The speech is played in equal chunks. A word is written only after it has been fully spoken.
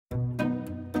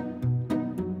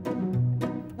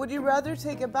Would you rather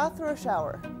take a bath or a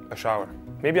shower? A shower.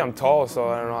 Maybe I'm tall, so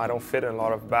I don't know, I don't fit in a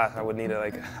lot of baths. I would need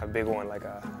a big one, like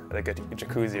a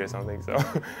jacuzzi or something. So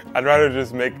I'd rather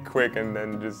just make it quick and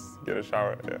then just get a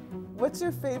shower, yeah. What's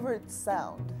your favorite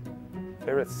sound?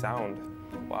 Favorite sound?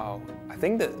 Wow. I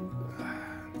think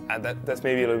that's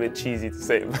maybe a little bit cheesy to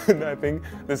say, but I think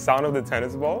the sound of the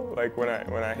tennis ball, like when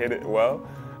I hit it well,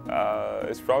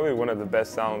 is probably one of the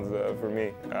best sounds for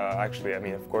me. Actually, I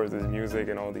mean, of course, there's music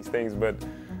and all these things, but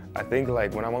I think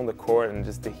like when I'm on the court and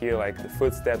just to hear like the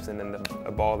footsteps and then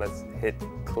a ball that's hit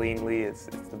cleanly, it's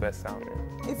the best sound.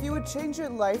 Yeah. If you would change your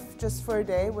life just for a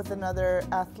day with another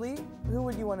athlete, who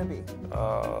would you want to be?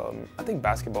 I think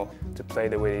basketball. To play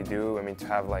the way they do, I mean, to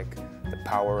have like the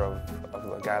power of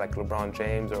a guy like LeBron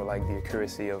James or like the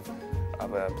accuracy of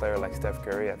a player like Steph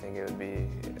Curry, I think it would be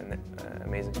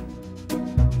amazing.